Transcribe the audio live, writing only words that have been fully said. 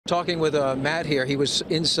Talking with Matt here. He was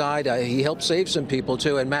inside. He helped save some people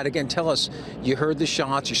too. And Matt, again, tell us, you heard the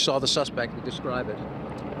shots, you saw the suspect. Describe it.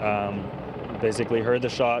 Basically heard the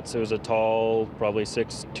shots. It was a tall, probably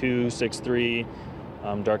 6'2",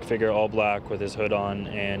 6'3", dark figure, all black with his hood on,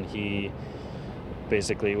 and he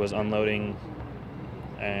basically was unloading,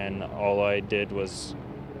 and all I did was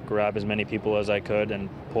grab as many people as I could and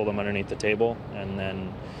pull them underneath the table, and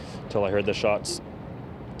then till I heard the shots,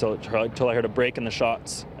 till I heard a break in the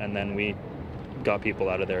shots, and then we got people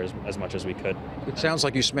out of there as much as we could. It sounds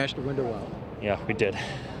like you smashed the window out. Yeah, we did.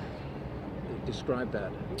 Describe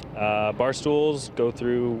that. Bar stools go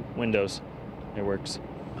through windows. It works.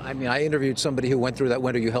 I mean, I interviewed somebody who went through that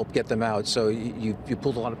window. You helped get them out, so you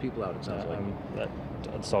pulled a lot of people out, it sounds like.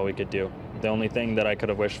 That's all we could do. The only thing that I could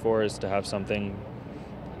have wished for is to have something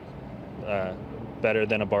better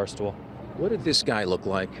than a bar stool. What did this guy look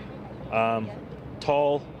like?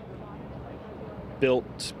 Tall,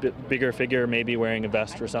 built, bigger figure, maybe wearing a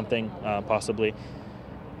vest or something, possibly.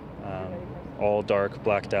 All dark,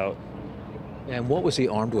 blacked out. And what was he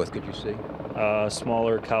armed with, could you see? A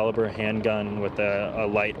smaller caliber handgun with a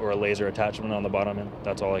light or a laser attachment on the bottom end.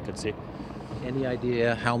 That's all I could see. Any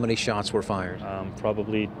idea how many shots were fired?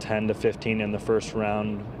 Probably 10 to 15 in the first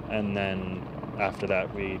round, and then after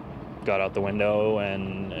that we got out the window,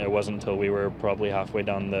 and it wasn't until we were probably halfway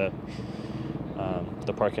down the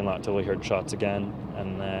parking lot till we heard shots again,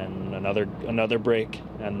 and then another break,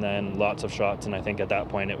 and then lots of shots, and I think at that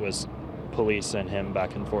point it was police and him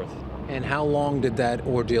back and forth. And how long did that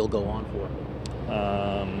ordeal go on for?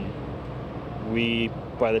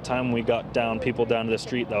 By the time we got people down to the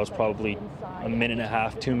street, that was probably a minute and a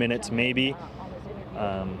half, 2 minutes maybe.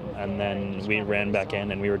 And then we ran back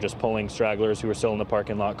in, and we were just pulling stragglers who were still in the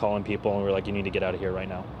parking lot, calling people, and we were like, you need to get out of here right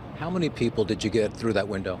now. How many people did you get through that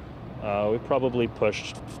window? We probably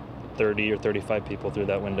pushed 30 or 35 people through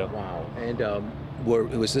that window. Wow. And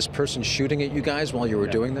was this person shooting at you guys while you were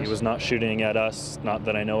doing this? He was not shooting at us, not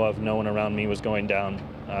that I know of. No one around me was going down.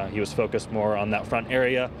 He was focused more on that front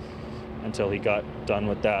area until he got done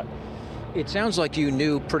with that. It sounds like you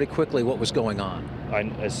knew pretty quickly what was going on.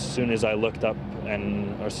 As soon as I looked up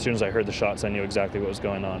and as soon as I heard the shots, I knew exactly what was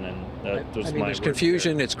going on. And that was there's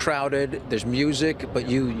confusion, it's crowded, there's music, but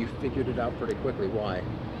you figured it out pretty quickly. Why?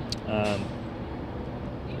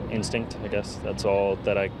 Instinct, I guess. That's all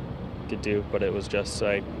that I could do, but it was just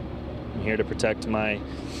I'm here to protect my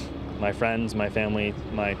friends, my family,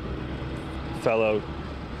 my fellow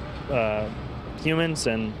humans,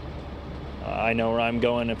 and I know where I'm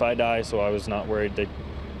going if I die, so I was not worried to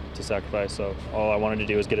sacrifice. So all I wanted to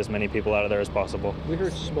do was get as many people out of there as possible. We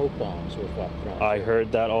heard smoke bombs were thrown. I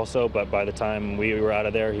heard that also, but by the time we were out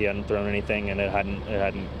of there, he hadn't thrown anything, and it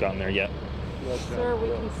hadn't gotten there yet. Sir, we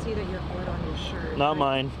can see that you're blood on your shirt. Not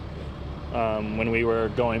mine. When we were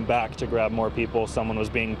going back to grab more people, someone was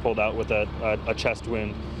being pulled out with a chest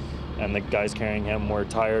wound, and the guys carrying him were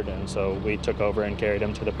tired, and so we took over and carried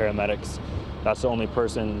him to the paramedics. That's the only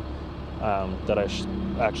person that I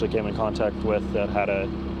actually came in contact with that had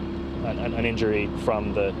an injury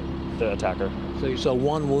from the attacker. So you saw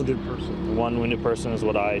one wounded person? One wounded person is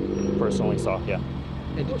what I personally saw, yeah.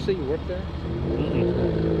 And did you say you worked there?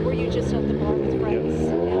 Mm-mm. Were you just at the bar with friends?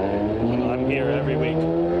 Yeah. I'm here every week.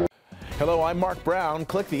 Hello, I'm Mark Brown.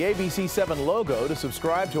 Click the ABC7 logo to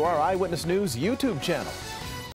subscribe to our Eyewitness News YouTube channel.